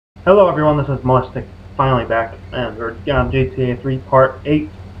Hello everyone, this is Mylistik, finally back, and we're on GTA 3 Part 8.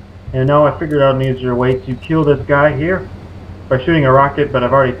 And now I figured out an easier way to kill this guy here by shooting a rocket, but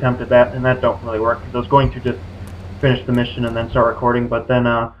I've already attempted that, and that don't really work, because I was going to just finish the mission and then start recording, but then,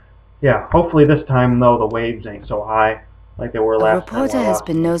 yeah, hopefully this time, though, the waves ain't so high like they were A last time reporter when I has lost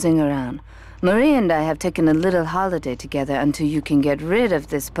been him. nosing around. Marie and I have taken a little holiday together until you can get rid of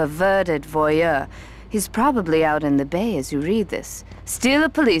this perverted voyeur. He's probably out in the bay as you read this. Steal a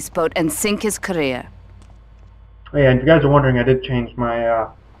police boat and sink his career. Oh, yeah, and if you guys are wondering, I did change my,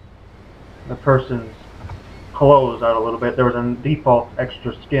 the person's clothes out a little bit. There was a default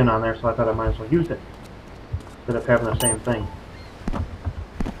extra skin on there, so I thought I might as well use it instead of having the same thing.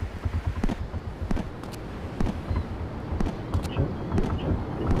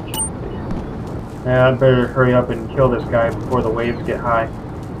 Yeah, I'd better hurry up and kill this guy before the waves get high.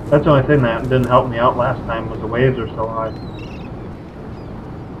 That's the only thing that didn't help me out last time, was the waves are so high.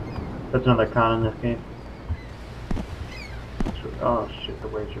 That's another con in this game. Oh shit, the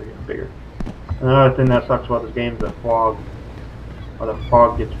waves are getting bigger. Another thing that sucks about this game is the fog. Or the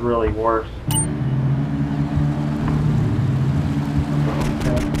fog gets really worse.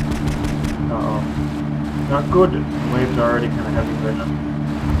 Uh-oh. Not good. The waves are already kind of heavy right now.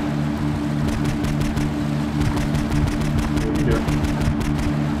 What are you doing?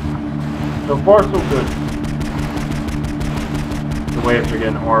 So far, so good. The waves are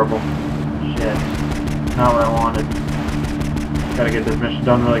getting horrible. Shit. Not what I wanted. Gotta get this mission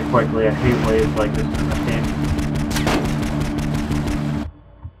done really quickly. I hate waves like this in this game.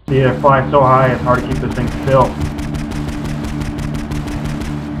 See, they fly so high, it's hard to keep this thing still.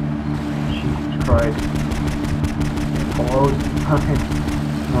 Jesus Christ. It blows.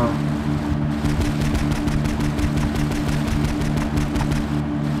 No.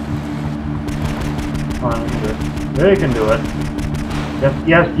 Come on, they can do it. They can do it. Yes,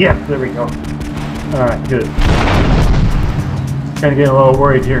 yes, yes! There we go. Alright, good. Kind of getting a little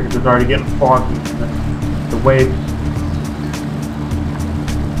worried here because it's already getting foggy and the waves.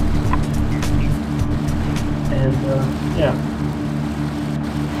 And, yeah.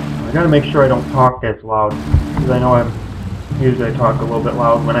 I gotta make sure I don't talk as loud, because I know usually I talk a little bit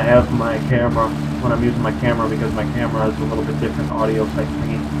loud when I have my camera, when I'm using my camera, because my camera has a little bit different audio type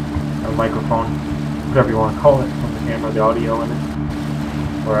thingy, or microphone, whatever you want to call it, from the camera, the audio in it.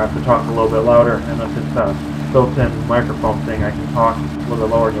 Or I have to talk a little bit louder, and if it's a built-in microphone thing, I can talk a little bit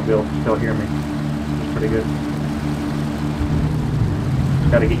lower and you'll be able to still hear me. It's pretty good.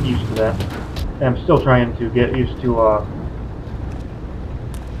 Just gotta get used to that. And I'm still trying to get used to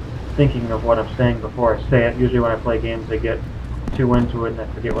thinking of what I'm saying before I say it. Usually when I play games I get too into it and I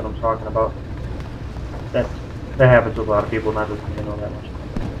forget what I'm talking about. That happens with a lot of people, not just me, I know that much.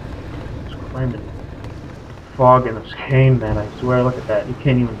 It's climbing fog in this game, man, I swear, look at that. You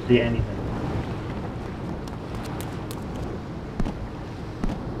can't even see anything.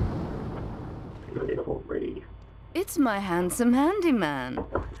 It's my handsome handyman.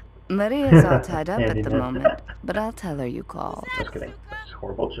 Maria's all tied up at the moment, but I'll tell her you called. Just kidding. That's a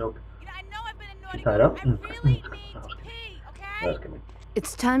horrible joke. She's tied up? I was kidding.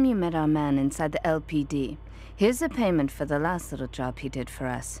 It's time you met our man inside the LPD. Here's a payment for the last little job he did for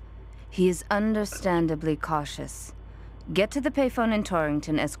us. He is understandably cautious. Get to the payphone in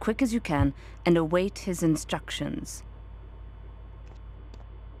Torrington as quick as you can and await his instructions.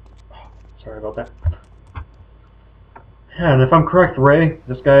 Sorry about that. Yeah, and if I'm correct, Ray,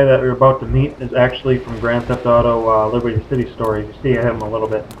 this guy that we're about to meet, is actually from Grand Theft Auto Liberty City Stories. You see him a little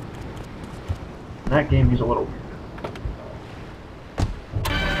bit. In that game, he's a little weird.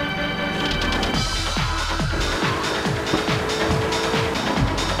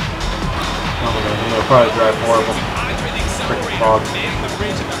 I'm gonna probably drive horrible. Freaking fog.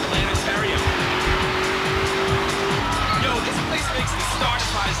 Yo, this place makes the Star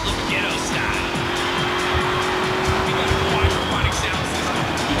Prize look ghetto style. We got a quadraphonic sound system.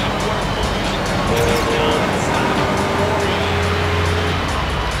 We got workflow music.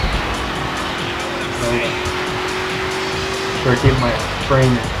 Sure, keep my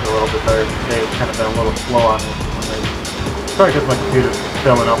frame a little bit better today. It's kind of been a little slow on this one. Sorry, because my computer's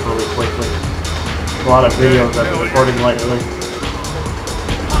filling up really quickly. A lot of videos I've been recording lately.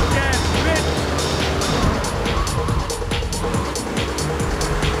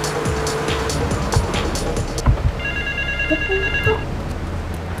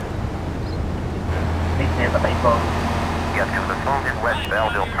 Meet me at the payphone. Get to the phone in West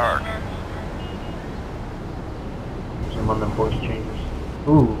Belleville Park. Some of them voice changes.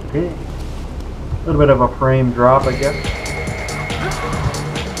 Ooh, okay. A little bit of a frame drop, I guess.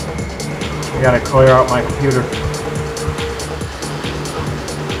 I gotta clear out my computer.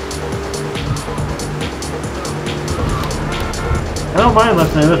 I don't mind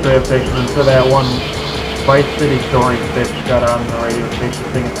listening to this radio station until that one Vice City story bitch got on the radio station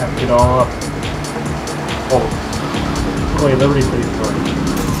thing and effed it all up. Oh. Wait, Liberty City story.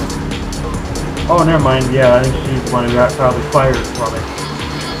 Oh, never mind. Yeah, I think she's the one who got probably fired from it.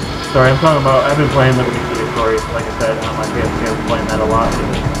 Sorry, I'm talking about, I've been playing Liberty City stories, like I said, on my PSP. I've been playing that a lot.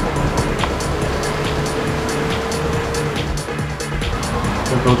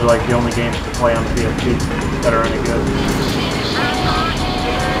 Because those are like the only games to play on the PSP that are any good.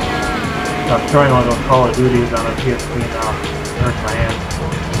 I'm trying one of those Call of Duties on a PSP now. It hurts my hand.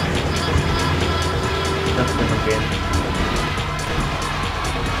 That's a different game.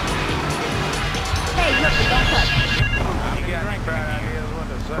 Hey, look, don't touch.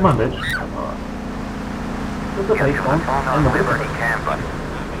 Come on, bitch. What's up, Get to the H1? phone on the Liberty Cam button.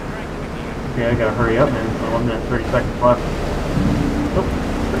 Okay, I gotta hurry up, man. 1 minute, 30 seconds left. Oh,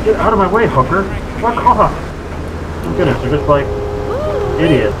 get out of my way, hooker! Fuck off! Oh goodness, they're just like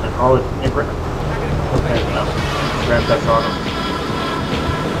idiots and all this ignorant. Okay, no. Grab that dog.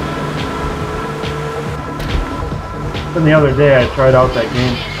 Then the other day I tried out that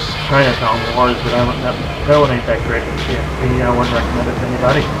game, Chinatown Wars, but that one ain't that great. I wouldn't recommend it to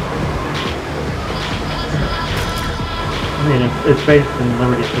anybody. I mean, it's based in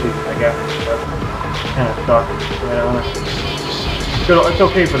Liberty City, I guess. That's kind of sucks, right on it. It's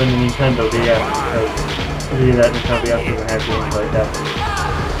okay for the Nintendo DS, because usually that Nintendo DS doesn't have games like that.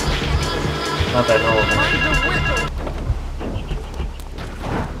 Not that I know of.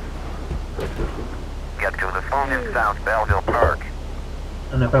 Get to the phone in South Belleville Park.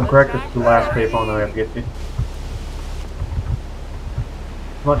 And if I'm correct, this is the last payphone that we have to get to.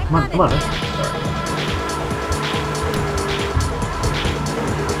 Come on, come on, come on. Sorry.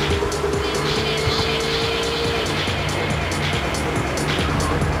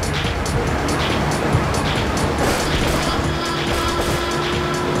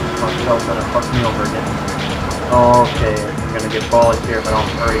 Hell's gonna fuck me over again. Okay, I'm gonna get balled here if I don't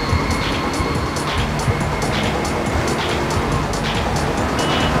hurry.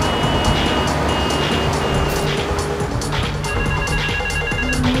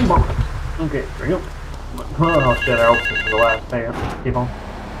 Okay, there we go. Oh shit, I hope this is the last people.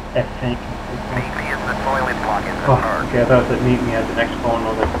 F-tank. Meet me in the toilet block in the Oh, park. okay, I thought it said meet me at the next phone.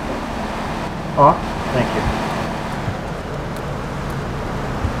 Oh, thank you.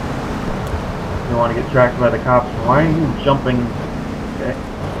 You want to get tracked by the cops. Why are you jumping? Okay.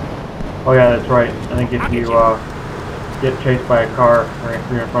 Oh yeah, that's right. I think if you get chased by a car, or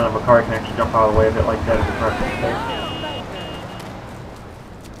if you're in front of a car, you can actually jump out of the way a bit like that if you press the space.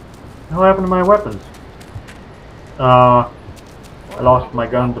 What happened to my weapons? I lost my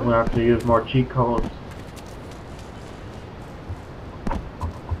guns. I'm going to have to use more cheat codes.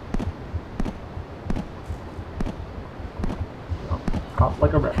 Cop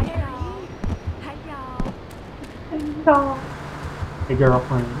like a rat. Hello. Hey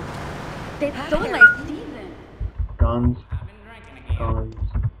girlfriend. They stole my Steven. Guns. Guns.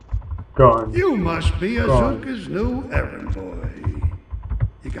 Guns. You must be Guns. Azuka's new errand boy.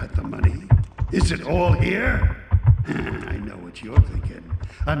 You got the money? Is it all here? I know what you're thinking.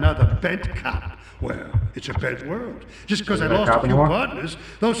 Another bent cop. Well, it's a bent world. Just because I Is that lost a cop few anymore? partners,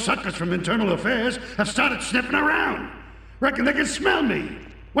 those suckers from Internal Affairs have started sniffing around. Reckon they can smell me.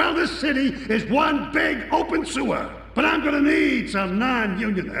 Well, this city is one big open sewer. But I'm gonna need some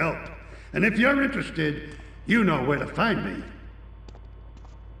non-union help. And if you're interested, you know where to find me.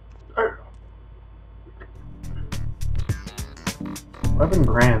 11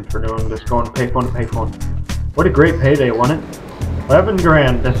 grand for doing this, going payphone to payphone. What a great payday, wasn't it? 11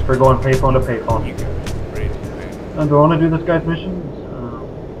 grand just for going payphone to payphone. Do I want to do this guy's missions?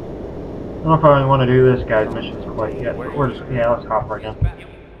 I don't know if I want to do this guy's missions quite yet. But we're just, yeah, let's hop right in.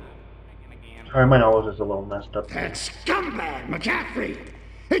 Sorry, my nose is a little messed up. That scumbag, McCaffrey!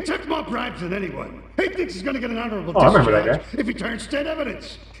 He took more bribes than anyone. He thinks he's gonna get an honorable I remember that discharge guy. if he turns state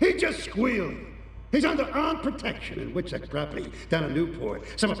evidence. He just squealed. He's under armed protection in Witchek property down in Newport.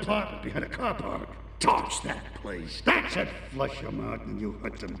 Some apartment behind a car park. Torch that place. That's it. Flush him out and you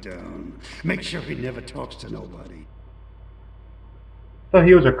hunt him down. Make sure he never talks to nobody. Thought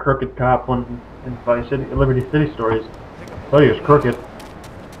he was a crooked cop when in Vice City, Liberty City stories. Thought he was crooked.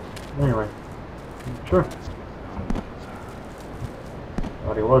 Anyway, sure.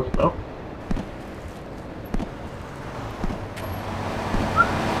 Thought he was though.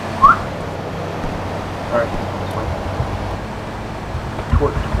 Alright, this one.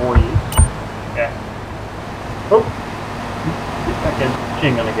 Toys. Yeah. Oh! Get back in. She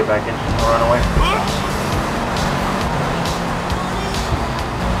ain't gonna get back in. She's gonna run away.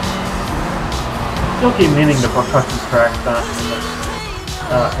 still keep meaning to put custom tracks on in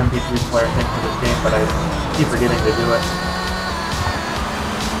the MP3 player thing for this game, but I keep forgetting to do it.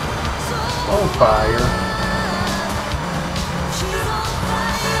 Oh, fire.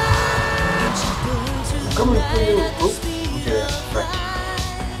 I'm coming for you. Oops. Okay, right.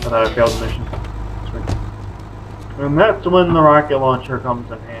 I thought I failed the mission. Sweet. And that's when the rocket launcher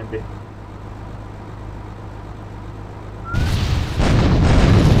comes in handy.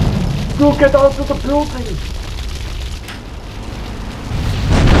 Go get out of the building!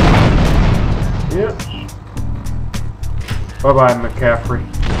 Yep. Bye-bye, McCaffrey.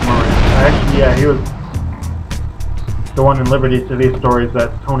 Actually, yeah, he was the one in Liberty City Stories that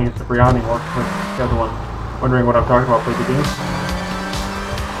Tony Cipriani worked with. The other one. Wondering what I'm talking about for the game.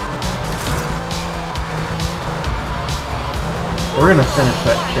 We're gonna finish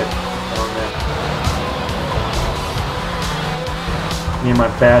that shit down there. Me and my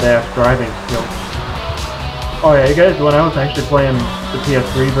badass driving skills. Oh yeah, you guys, when I was actually playing the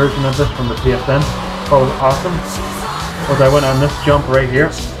PS3 version of this from the PSN, what was awesome was I went on this jump right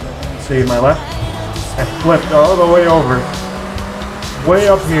here, see my left, I flipped all the way over, way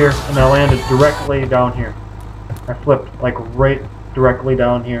up here, and I landed directly down here. I flipped like right directly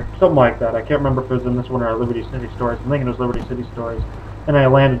down here, something like that. I can't remember if it was in this one or Liberty City Stories. I'm thinking it was Liberty City Stories, and I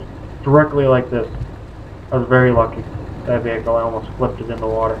landed directly like this. I was very lucky. That vehicle, I almost flipped it in the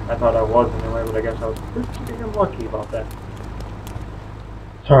water. I thought I was anyway, but I guess I was pretty lucky about that.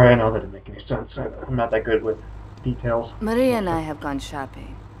 Sorry, I know that didn't make any sense. I'm not that good with details. Maria and I have gone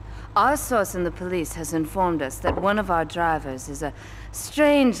shopping. Our source in the police has informed us that one of our drivers is a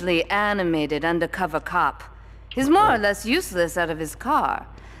strangely animated undercover cop. He's more or less useless out of his car,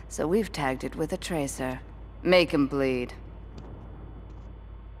 so we've tagged it with a tracer. Make him bleed.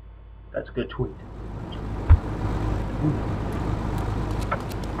 That's a good tweet.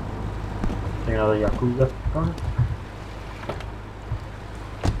 Take another Yakuza car.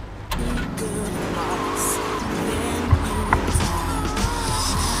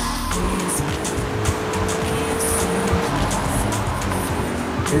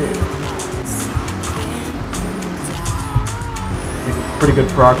 Pretty good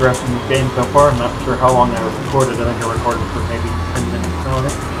progress in this game so far. I'm not sure how long I recorded. I think I recorded for maybe 10 minutes on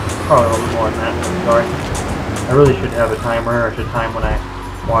it. Probably a little more than that. I'm sorry. I really should have a timer. I should time when I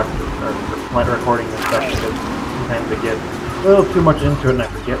watch or recording this stuff, because sometimes I get a little too much into it and I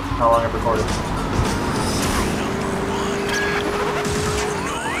forget how long I've recorded.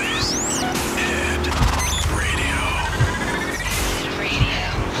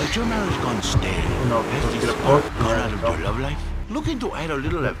 Has your marriage gone stale? No, Has let's this get a spark post. gone out of your love life? Looking to add a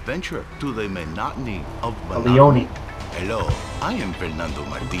little adventure to the monotony of Leone. Hello, I am Fernando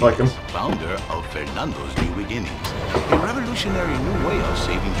Martinez, Like him. founder of Fernando's New Beginnings, a revolutionary new way of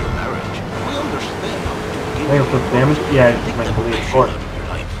saving your marriage. We understand how to Think of damage? Yeah, it's my belief, of course.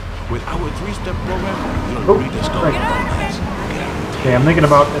 With our 3-step program, Oh, you'll rediscover right. romance. Okay, I'm thinking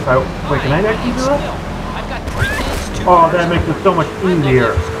about if I... Wait, can I actually do that? Oh, that makes it so much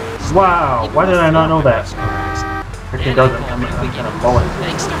easier. Wow, why did I not know that? Actually, it doesn't. I'm kind of mulling.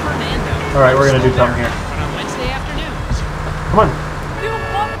 Thanks to Fernando. Alright, we're gonna do something here. On Wednesday afternoons. Come on. You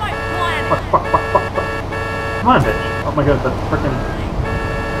want my planet? Fuck. Come on, bitch. Oh my god, that's freaking...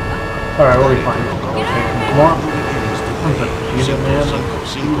 Alright, we'll be fine. Okay, some more. What's that? Cheetah man?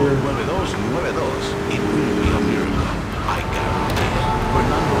 Cheater. It will be a miracle. I guarantee it.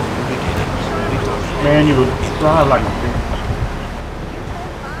 Fernando's New Beginnings. Man, you would fly like a bitch.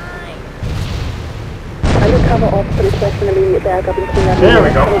 Undercover officer requesting immediate backup and cleanup. There we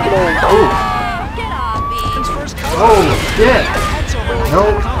go. Oh, Get off me. oh shit. No,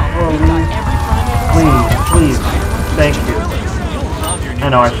 please. Thank you. I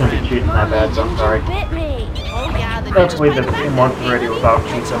know I shouldn't be cheating that bad, so I'm sorry. Bit me. Oh yeah, the I've played this game once already without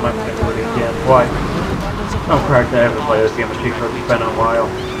cheats. I'm not going to do it again. Why? I'm correct. I haven't played this game with cheat codes. It's been a while.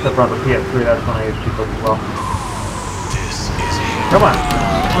 Except for on the PS3, that's when I used cheat codes as well. Come on.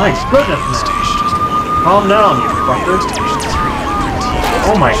 My goodness, man. Calm down, you fucker.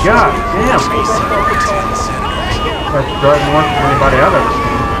 Oh my god, damn. That's driving worse than anybody I've ever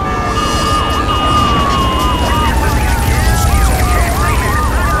seen.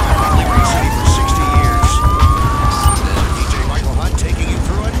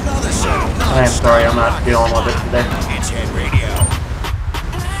 I am sorry, I'm not dealing with it today.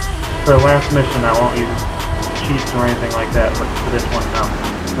 For the last mission, I won't use cheats or anything like that, but for this one, no.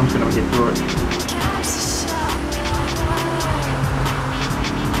 I'm just gonna get through it.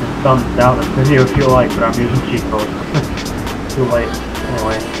 Thumbs down this video if you like, but I'm using cheat codes. Too late.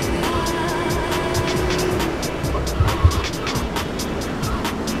 Anyway.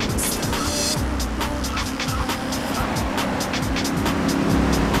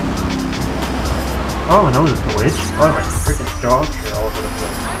 Oh, my nose is so itchy. Oh, my freaking dog shit all over the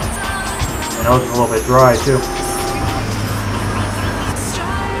place. My nose is a little bit dry, too.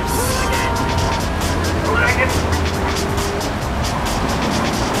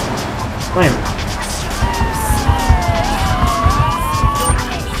 Flame.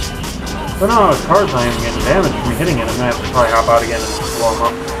 But no, his car's not even getting damaged from me hitting it. I'm gonna have to probably hop out again and blow him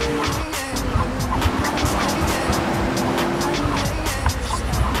up.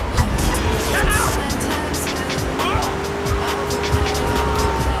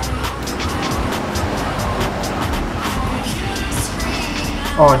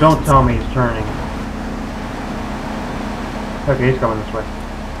 Oh, don't tell me he's turning. Okay, he's coming this way.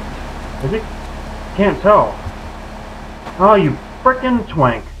 Is he? Can't tell. Oh, you frickin'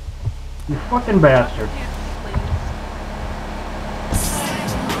 twank. You fucking bastard.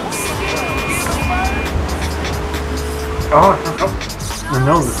 Oh, my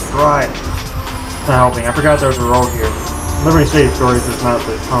nose is dry. It's not helping. I forgot there was a road here. Liberty City Stories is not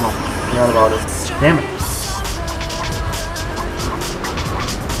the tunnel. I forgot about it. Damn it.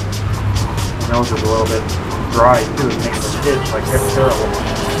 My nose is a little bit dry too. It makes it itch like it's terrible.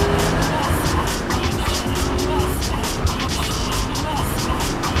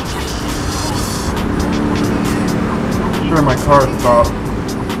 Sure, my car stopped.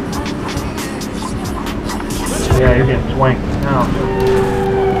 Yeah, you're getting swanked now.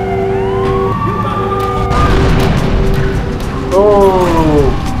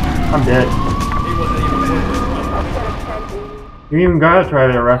 Oh, I'm dead. You even gotta try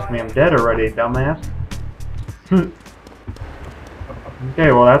to arrest me. I'm dead already, dumbass.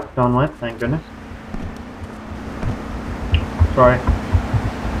 Okay, well that's done with. Thank goodness. Sorry.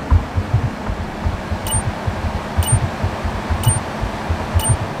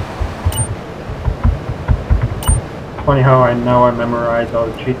 Funny how I know I memorize all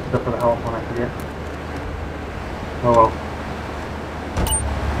the cheat stuff for the health when I forget. Oh well.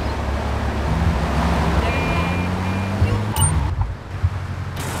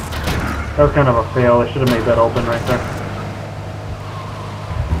 That was kind of a fail. I should have made that open right there.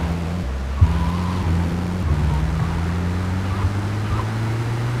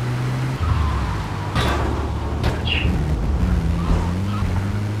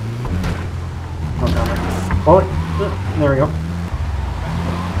 Oh, there we go.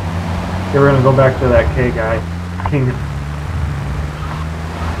 Okay, we're gonna go back to that K guy. King.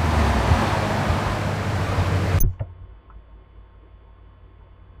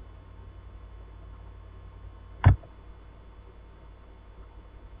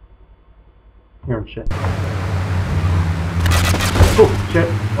 Here, shit. Oh, shit.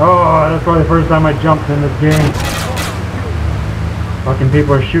 Oh, that's probably the first time I jumped in this game. Fucking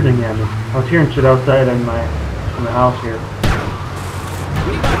people are shooting at me. I was hearing shit outside in the house here.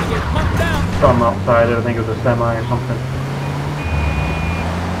 Something outside, I think it was a semi or something.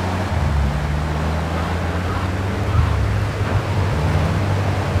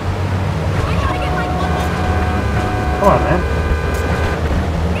 Come on, man.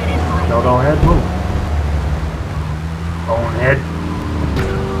 No, don't head, move. Bonehead.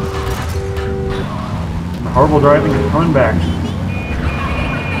 My horrible driving is coming back.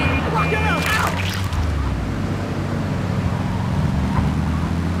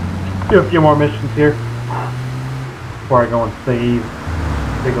 Do a few more missions here before I go and save.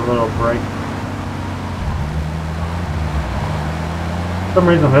 Take a little break. For some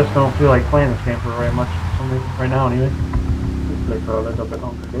reason I just don't feel like playing this game for very much. For some reason, right now anyway. Let's play for a little bit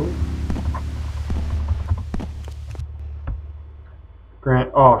longer.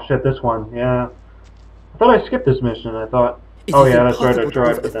 Grant. Oh shit, this one. Yeah. I thought I skipped this mission. I thought. Oh yeah, that's right. I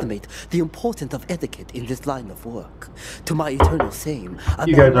tried. But then the importance of etiquette in this line of work. To my eternal shame.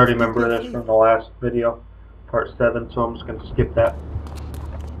 You guys already remember this from the last video, part 7. So I'm just gonna skip that.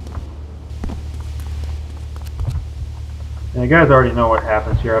 And you guys already know what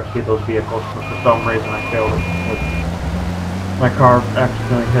happens here. I have to get those vehicles, but for some reason I failed it. My car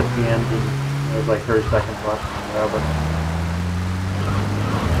accidentally hit the end, and there's like 30 seconds left. Whatever.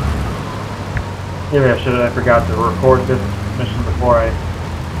 Maybe I forgot to record this mission before I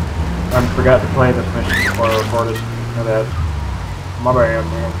forgot to play this mission before I recorded. My bad. My bad,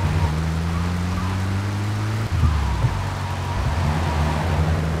 man.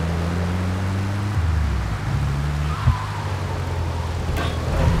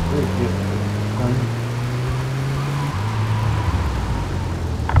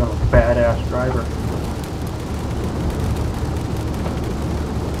 I'm a badass driver.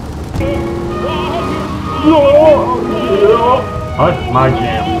 Oh, this is my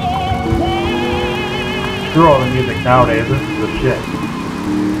jam. Screw all the music nowadays, this is the shit.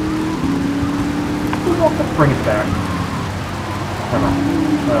 Bring it back. Come on.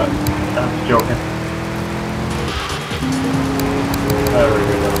 I'm joking.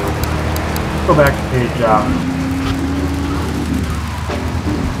 Go back to page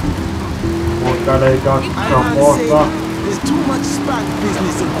there's too much spank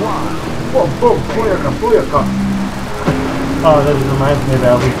business in Guam. Whoa, booyaka, booyaka. Oh, this reminds me of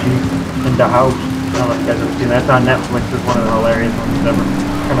LVG in the House. I don't know if you guys ever seen that. It's on Netflix. It's one of the hilarious ones ever.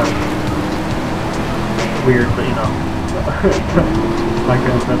 Kind of weird, but you know. My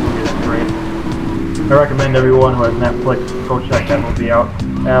goodness, that movie is great. I recommend everyone who has Netflix go check that movie out.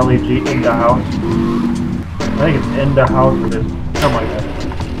 LVG in the House. I think it's in the House or just something like that.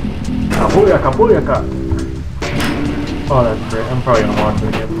 Booyaka, booyaka. Oh, that's great. I'm probably gonna watch it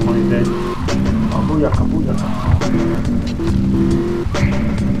again one of these days. Booyaka, booyaka.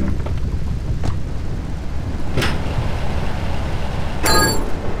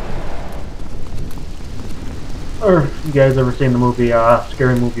 Or you guys ever seen the movie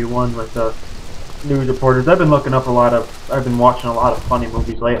Scary Movie 1 with the news reporters? I've been watching a lot of funny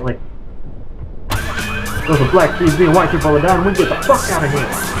movies lately. Those are black TV and white people are down, we get the fuck out of here!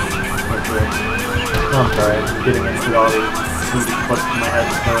 I'm sorry, I'm just getting into all these movie clips in my head,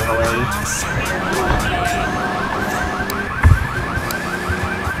 it's so hilarious.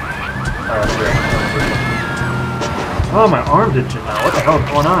 Oh, my arm's itching now, what the hell is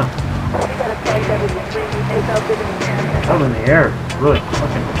going on? I'm in the air, it's really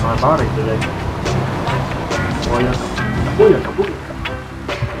fucking with my body today.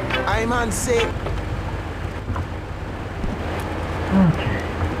 I'm on sick. Okay.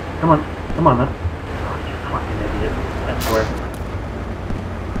 Come on then. Oh, you fucking idiot. I swear.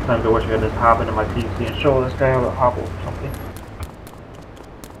 Sometimes I wish I could just hop into my PC and show this guy how to hobble or something.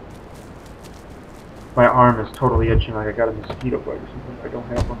 My arm is totally itching like I got a mosquito bite or something. I don't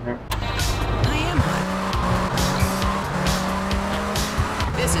have one here. I am hot.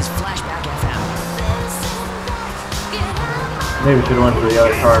 This is Flashback FM. Maybe we should have went to the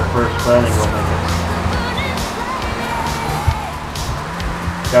other car first, but I think we'll make it.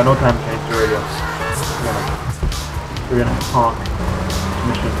 Got no time to change the radio. We're gonna honk.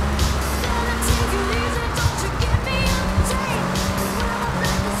 Mission.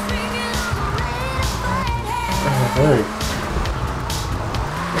 Hey.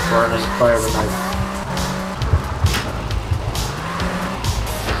 The burning fire tonight.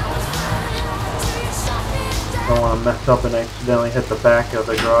 Don't want to mess up and accidentally hit the back of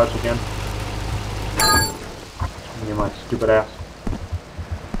the garage again. You my stupid ass.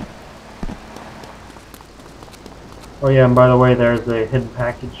 Oh yeah, and by the way, there's a hidden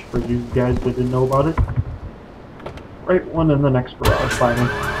package for you guys that didn't know about it. Right one in the next garage, finally.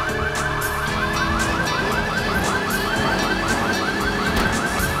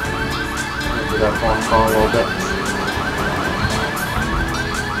 Do that phone call a little bit.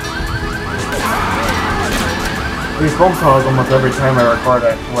 These phone calls almost every time I record,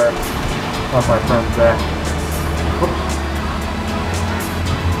 I swear. That's my friend Zach. Whoops.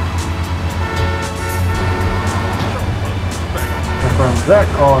 My friend Zach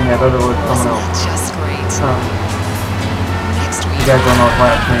calling me, I thought it was someone else. Just great. Next week, You guys don't know his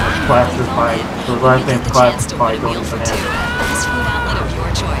last name is Classified. So his last name is Classified, don't even fast food outlet of your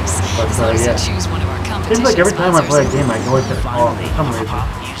choice. But yeah. Choose one of our seems like every time I play a game I always get a call for some reason.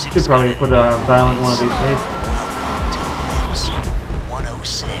 Should probably put it on silent one of these days.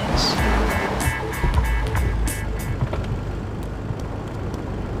 106.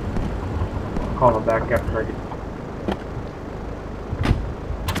 I'll call him back after I get...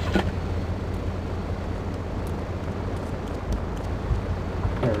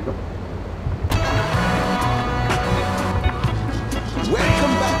 There we go.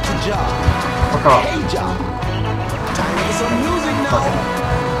 Welcome back to Job. Fuck off. Hey, Job. Time for some music now. Okay.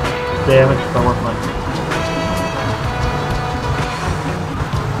 Damn it, it's not worth money.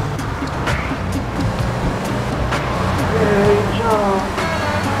 Hey, Job.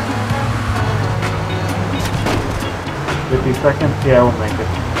 50 seconds? Yeah, we'll make it.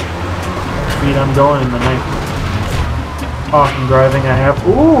 Speed I'm going in the night. Awesome driving I have.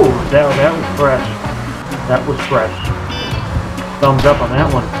 Ooh, that was fresh. That was fresh. Thumbs up on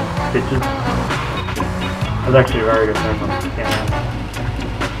that one, bitches. That was actually a very good time on the camera.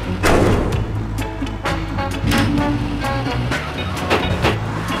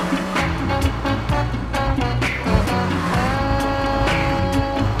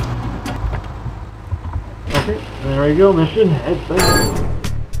 Okay, there we go, mission advanced.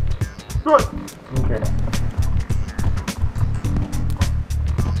 Good. Okay.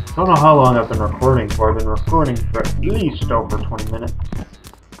 I don't know how long I've been recording for. I've been recording for at least over 20 minutes.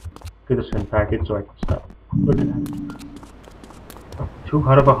 get this in package so I can stop looking at it. 2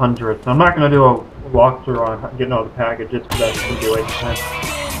 out of 100. So I'm not going to do a walkthrough on getting all the packages because that's going to be a waste of time.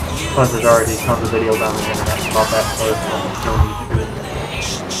 Plus there's already tons of videos on the internet about that, so there's no need to do it.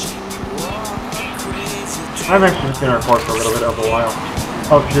 I'm actually just going to record for a little bit of a while.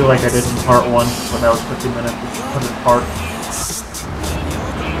 I'll do like I did in part 1, when that was 50 minutes, 100 parts.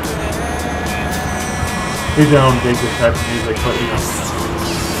 Usually I don't dig this type of music, but you know.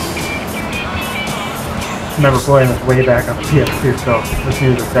 I remember playing this way back on the PS2, so this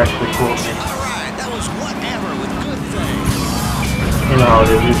music's actually cool to me. Alright, that was whatever with good things. You know how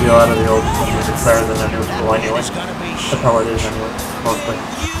it is, usually a lot of the old music's better than the new school anyway. That's how it is anyway, mostly.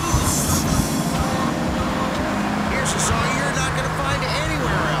 Here's a song you're not gonna find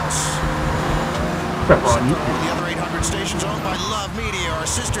anywhere else. Except for on YouTube. The other 800 stations owned by Love Media are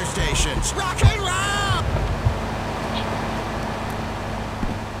sister stations. Rock and roll!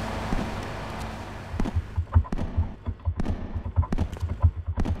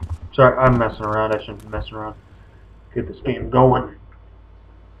 Sorry, I'm messing around. I shouldn't be messing around. Get this game going.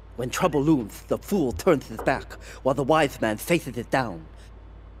 When trouble looms, the fool turns his back, while the wise man faces it down.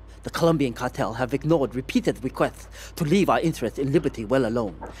 The Colombian cartel have ignored repeated requests to leave our interests in liberty well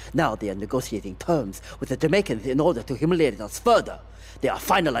alone. Now they are negotiating terms with the Jamaicans in order to humiliate us further. They are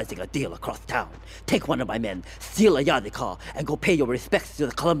finalizing a deal across town. Take one of my men, steal a Yardi car, and go pay your respects to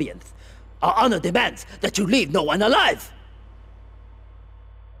the Colombians. Our honor demands that you leave no one alive!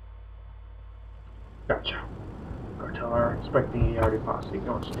 Gotcha. Cartel are expecting a Yardi posse.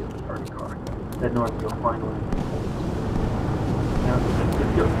 Go and steal the Yardi car. Head north, you'll find one. Now,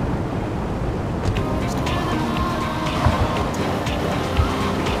 good, good.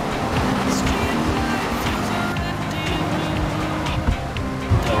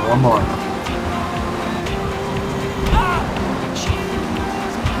 Okay, one more.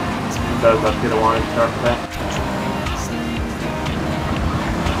 Let's get a warning start for that.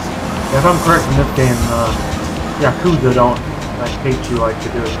 Yeah, if I'm correct in this game, Yakuza don't like hate you like they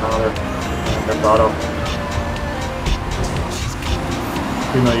do in other Grand Theft Auto.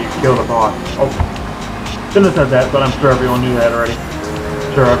 Even though you kill the boss. Oh, shouldn't have said that, but I'm sure everyone knew that already.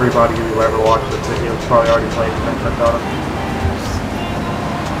 I'm sure everybody who ever watched this video has probably already played Grand Theft Auto.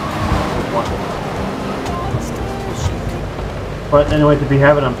 But anyway, to be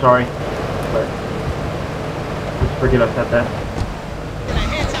having, I'm sorry, but just forget I said that.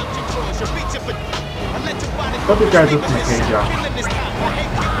 Hope these guys listen to K-Job.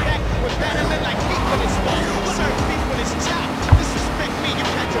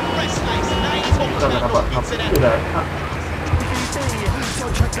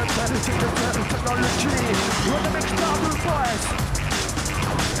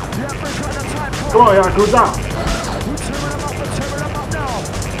 Come on, Yakuza!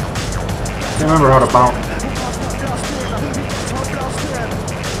 Can't remember how to bounce.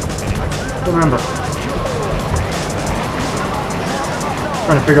 Remember.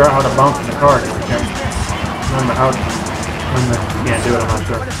 Trying to figure out how to bounce in the car again. Remember how to. You can't do it, I'm not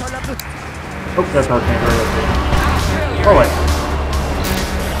sure. Oh, that's how I can't hurry up. Oh, wait.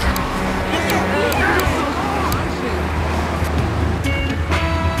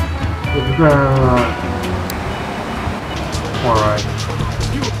 Alright.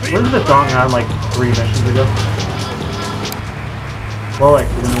 Wasn't the song on like 3 missions ago? Well, like,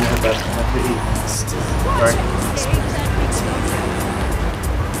 we didn't even have that. That's the E. Right?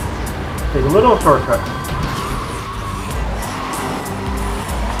 Take a little shortcut.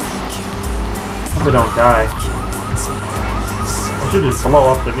 Hope they don't die. I should just blow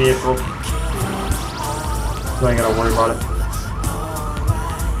up the vehicle. So I ain't gotta worry about it.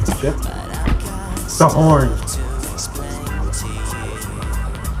 Shit. The horn.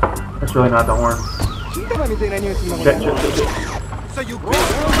 That's really not the horn. Shit.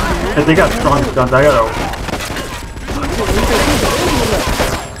 If they got strong guns, I gotta...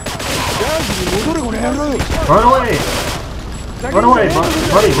 Run away! Run away,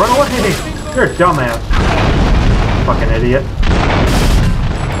 buddy! Run away! You're a dumbass. Fucking idiot.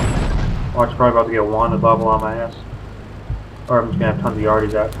 Watch, probably about to get one bubble on my ass. Or I'm just gonna have tons of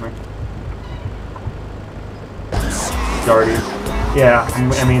Yardis after me. Yardis. Yeah,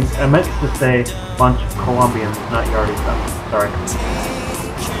 I mean, I meant to say bunch of Colombians, not Yardis. Sorry.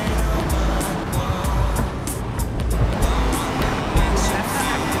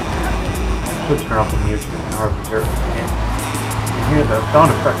 Should turn off the music in hard to hear. You can hear the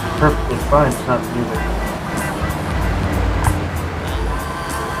sound effects perfectly fine, it's not the music.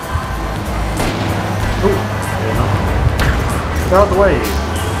 Ooh, there you go. Get out of the way.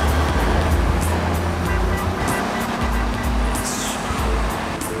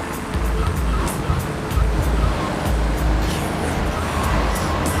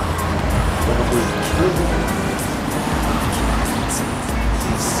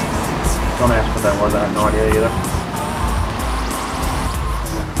 Don't ask what that was, I have no idea either.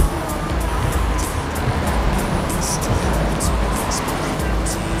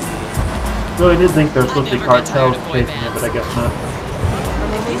 Really did think there were supposed to be cartels chasing it, but I guess not.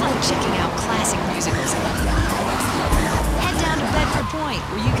 We like checking out classic musicals. Head down to Bedford Point,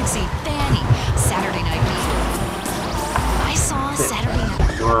 where you can see Fanny, Saturday Night Fever. I saw Saturday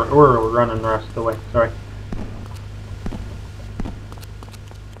Night. We're running the rest of the way. Sorry.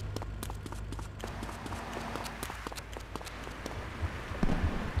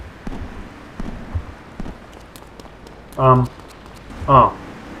 Oh.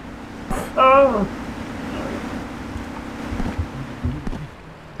 Oh.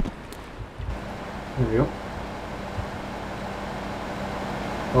 There we go.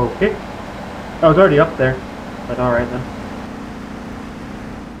 Okay. I was already up there, but alright then.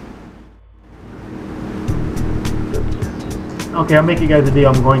 Okay, I'll make you guys a deal.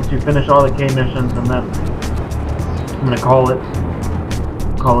 I'm going to finish all the K missions and then I'm gonna call it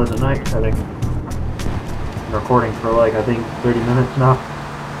a night, I think. I'm recording for like, I think 30 minutes now.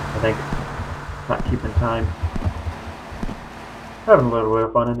 I think. Not keeping time. Having a little bit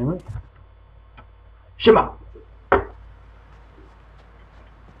of fun anyway. Shima!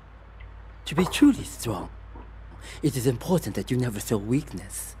 To be truly strong, it is important that you never show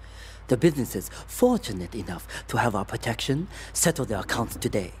weakness. The business is fortunate enough to have our protection. Settle their accounts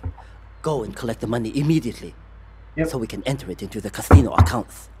today. Go and collect the money immediately. Yep. So we can enter it into the casino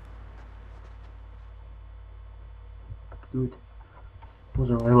accounts. Dude.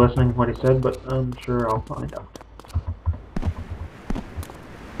 Wasn't really listening to what he said, but I'm sure I'll find out.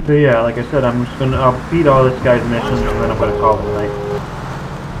 But yeah, like I said, I'm just gonna beat all this guy's missions and then I'm gonna call it a night.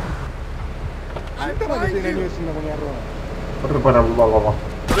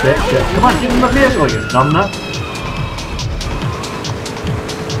 Shit. Come on, get in the vehicle, you numbnut!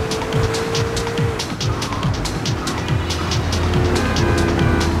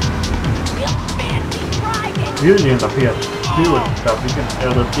 Usually in the PS2 and stuff, you can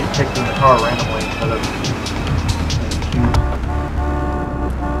just get kicked in the car randomly instead of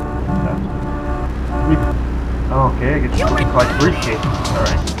okay, I get to collect briefcases.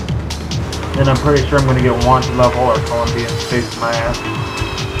 Alright. Then I'm pretty sure I'm going to get wanted level or Colombian chasing my ass.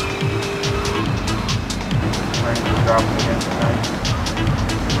 Alright, just drop it again tonight.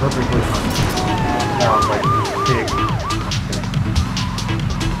 Perfectly fine. Sounds like pig.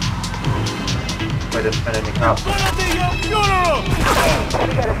 If I just spend any cops.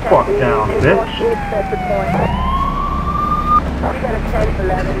 Fuck down, bitch.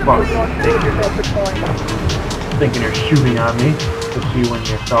 Fuck, thinking you're shooting on me. Just you and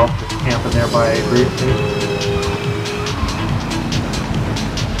yourself just camping there by a briefcase.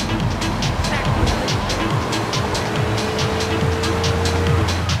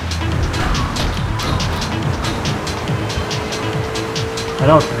 I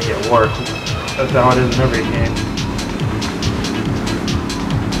know it's gonna get worse. That's how it is in every game.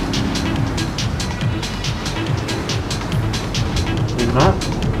 Maybe not?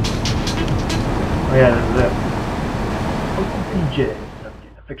 Oh yeah, this is it. PJ.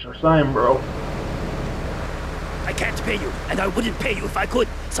 Fix our sign, bro. I can't pay you, and I wouldn't pay you if I could.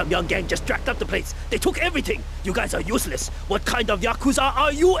 Some young gang just jacked up the place. They took everything. You guys are useless. What kind of Yakuza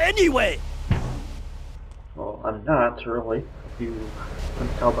are you anyway? Well, I'm not, really. If you can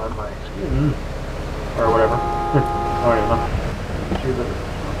tell by my skin. Or whatever. I don't even know. She was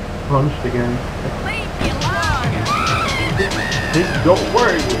punched again. Leave me alone! Don't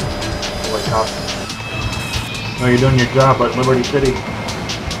worry! Boy, cop. No, you're doing your job, but Liberty City.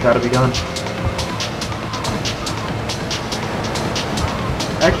 Gotta be done.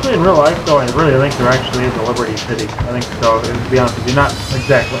 Actually, in real life, though, I really think there actually is a Liberty City. I think so, to be honest with you. Not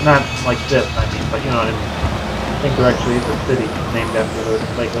exactly, not like this, I mean, but you know what I mean. I think there actually is a city named after the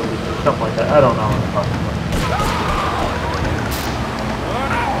Lake Liberty City, something like that. I don't know what I'm talking about.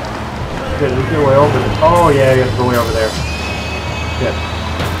 Good, is there way over there? Oh, yeah, you have to go way over there. Shit.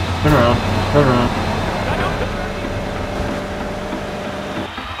 Turn around. Turn around.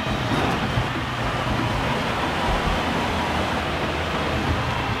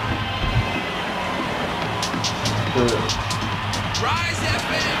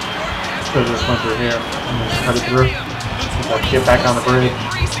 So this went through here, and then cut it through. Get back on the bridge.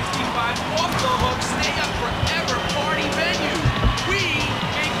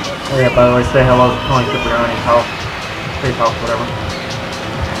 Oh yeah, by the way, say hello to Tony Cipriani's house. Safe house, whatever.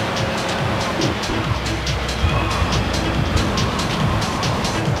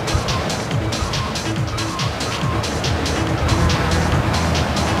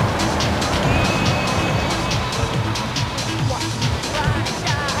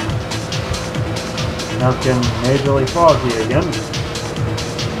 Now it's getting majorly foggy again.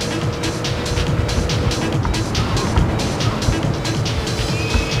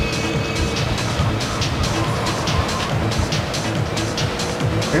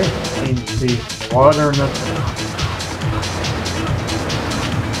 Okay, I can see water in this.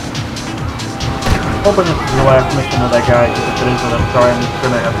 Hoping this is the last mission of that guy, because if it isn't, I'm sorry, I'm just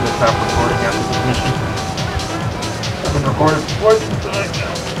gonna have to stop recording after this mission. I've been recording twice tonight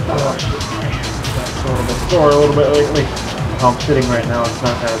now. That's a little bit sore a little bit lately. How I'm sitting right now, it's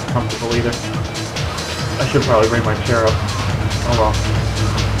not as comfortable either. I should probably bring my chair up. Oh well.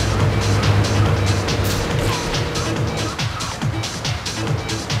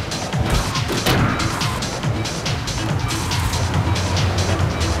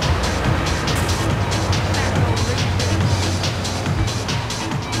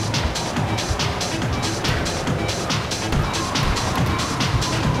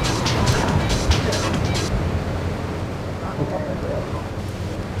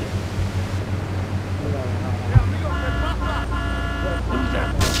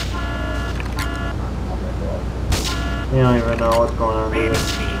 You don't even know what's going on either.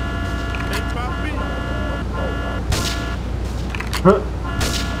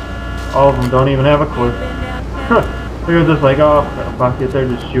 All of them don't even have a clue. They're just like, oh, fuck it, they're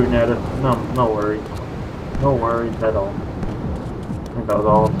just shooting at us. No worries. No worries at all. I think that was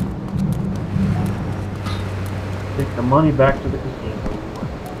all of them. Take the money back to the casino.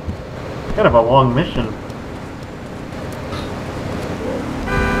 Kind of a long mission.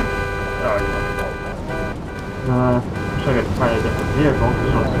 Wish I could find a different vehicle,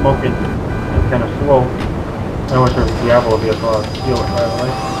 because when smoking it's kind of slow. I wish there was a Diablo vehicle, I'd steal it right away.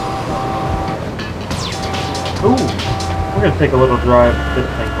 Ooh! We're gonna take a little drive this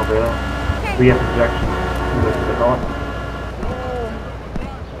tank over there. VF injection. See what they call it.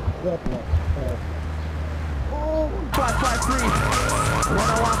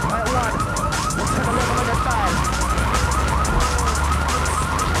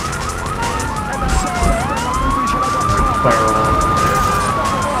 Fire around.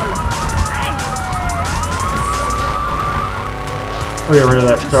 We'll get rid of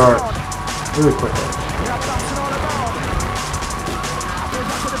that star really quickly.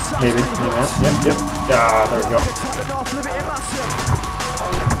 Maybe. Yep. Ah, there we go.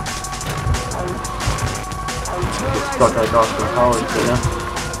 Get stuck like Austin Powers did, huh?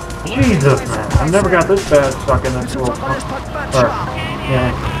 Jesus, man. I've never got this bad stuck in this little... Or, yeah.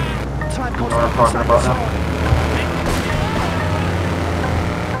 You know what I'm talking about now.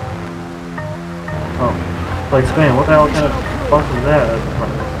 Oh, like saying, what the hell kind of bus is that? That's in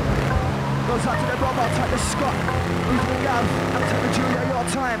front of me. Goes out to the robot, take the Scott. Evening out, and take the Julia your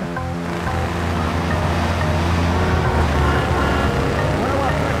time. When I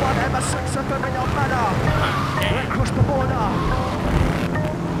want to play one, M6 of them in your manner. Let's cross the border.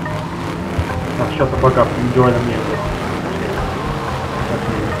 Now shut the fuck up and enjoy the music. That's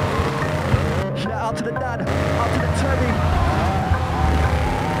me. Shout out to the dad, out to the Teddy.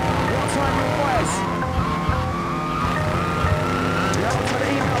 What time you boys?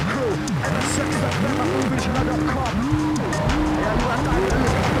 MS6@movieshow.com. Yeah, you have to link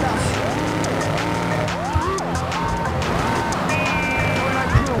with us.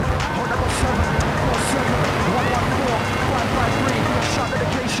 Alright, crew. Hold number 747-114-553. Shot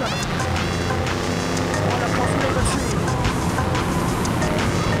dedication. One across Liberty.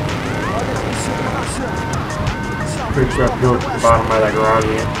 Pretty sure I have to go to the bottom by that garage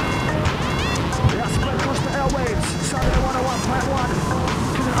again. Yeah, spread across the airwaves. Saturday 101.1.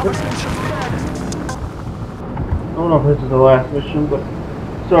 I don't know if this is the last mission, but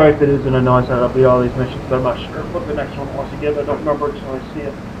sorry if it isn't. I know I said I'll be all these missions, but I'm not sure what the next one wants to give. I don't remember until I see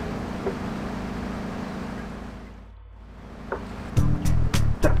it.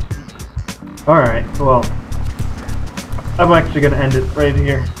 Alright, well, I'm actually going to end it right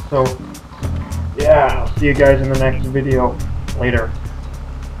here. So, yeah, I'll see you guys in the next video. Later.